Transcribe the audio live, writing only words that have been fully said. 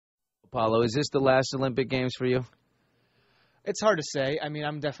Apollo. Is this the last Olympic Games for you? It's hard to say. I mean,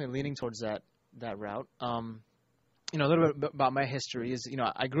 I'm definitely leaning towards that route. A little bit about my history is,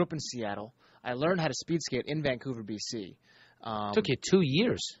 I grew up in Seattle. I learned how to speed skate in Vancouver, BC. Took you 2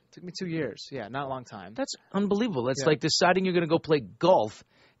 years. Took me 2 years. Yeah, not a long time. That's unbelievable. It's like deciding you're going to go play golf,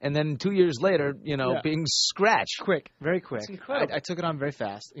 and then 2 years later, being scratched. Quick, very quick. It's incredible. I took it on very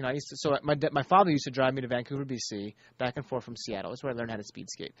fast. My father used to drive me to Vancouver, BC, back and forth from Seattle. That's where I learned how to speed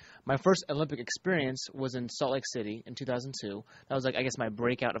skate. My first Olympic experience was in Salt Lake City in 2002. That was my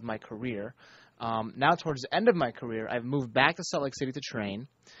breakout of my career. Now towards the end of my career, I've moved back to Salt Lake City to train,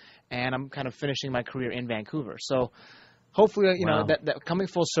 and I'm kind of finishing my career in Vancouver. So hopefully, that coming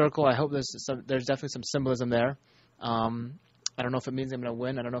full circle, I hope there's definitely some symbolism there. I don't know if it means I'm going to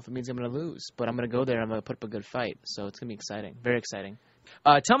win. I don't know if it means I'm going to lose. But I'm going to go there. I'm going to put up a good fight. So it's going to be exciting. Very exciting.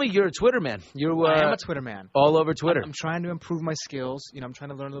 Tell me, you're a Twitter man. I am a Twitter man. All over Twitter. I'm trying to improve my skills. I'm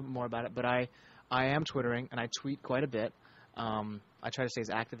trying to learn a little bit more about it. But I am Twittering, and I tweet quite a bit. I try to stay as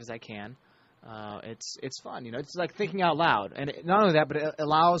active as I can. It's fun. It's like thinking out loud. And not only that, but it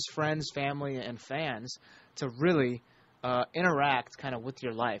allows friends, family, and fans to really interact kind of with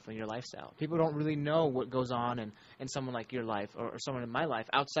your life and your lifestyle. People don't really know what goes on in someone like your life or someone in my life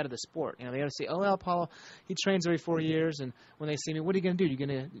outside of the sport. They gotta say, oh, well, Apollo, he trains every 4 years, and when they see me, what are you going to do? You're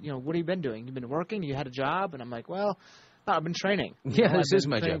going to, what have you been doing? You've been working? You had a job? And I'm like, well, no, I've been training. Yeah, this is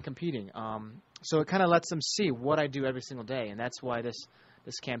my job. Competing. So it kind of lets them see what I do every single day, and that's why this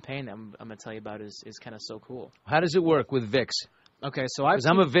campaign that I'm going to tell you about is kind of so cool. How does it work with Vicks? Okay, so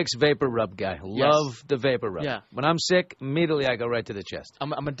I'm a Vicks Vapor Rub guy. Love the Vapor Rub. Yeah. When I'm sick, immediately I go right to the chest.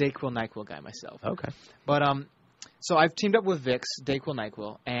 I'm a Dayquil, NyQuil guy myself. Okay. But so I've teamed up with Vicks, Dayquil,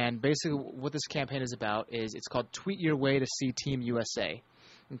 NyQuil, and basically what this campaign is about is it's called Tweet Your Way to See Team USA.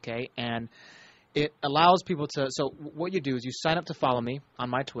 Okay, and it allows people to. So what you do is you sign up to follow me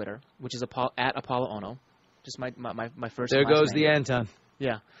on my Twitter, which is at Apolo Ohno, just my first. There and last goes name. the Anton.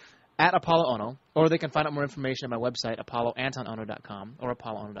 Yeah. At Apolo Ohno, or they can find out more information at my website, apoloantonohno.com or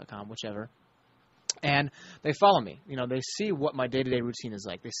apoloohno.com, whichever. And they follow me. They see what my day-to-day routine is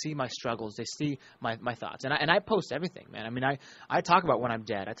like. They see my struggles. They see my thoughts. And I post everything, man. I mean, I talk about when I'm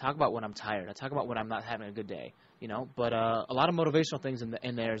dead. I talk about when I'm tired. I talk about when I'm not having a good day, But a lot of motivational things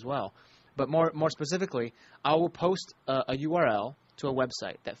in there as well. But more specifically, I will post a URL to a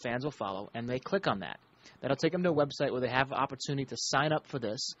website that fans will follow, and they click on that. That'll take them to a website where they have the opportunity to sign up for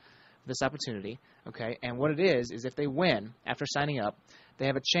this opportunity, okay? And what it is if they win after signing up, they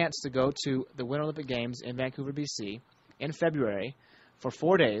have a chance to go to the Winter Olympic Games in Vancouver, BC in February for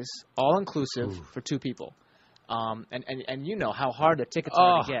 4 days, all-inclusive for 2 people. And you know how hard the tickets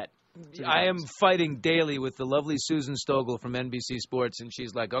are to get. I am fighting daily with the lovely Susan Stogel from NBC Sports, and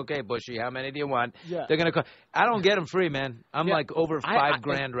she's like, okay, Bushy, how many do you want? Yeah. They're going to call. I don't get them free, man. I'm like over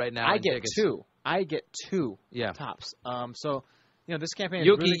 $5,000 right now. I get tickets. 2. I get 2 tops. So... this campaign.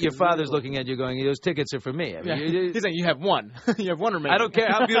 Your father's looking at you, going, "Those tickets are for me." I mean, he's saying you have one. You have one remaining. I don't care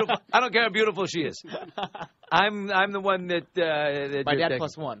how beautiful. I don't care how beautiful she is. I'm the one that. My dad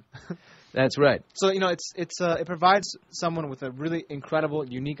plus one. That's right. So it provides someone with a really incredible,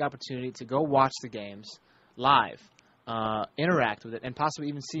 unique opportunity to go watch the games live, interact with it, and possibly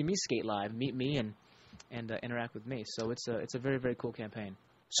even see me skate live, meet me, and interact with me. So it's a very, very cool campaign.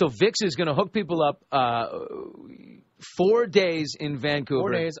 So Vicks is going to hook people up 4 days in Vancouver.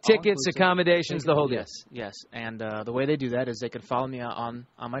 4 days, tickets, accommodations, the whole deal. Yes. And the way they do that is they can follow me on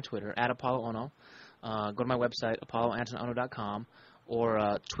my Twitter, at Apolo Ohno. Go to my website, apoloantonohno.com,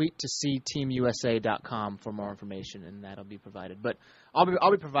 or tweet to cteamusa.com for more information, and that'll be provided. But I'll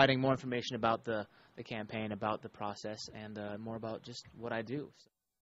be providing more information about the campaign, about the process, and more about just what I do.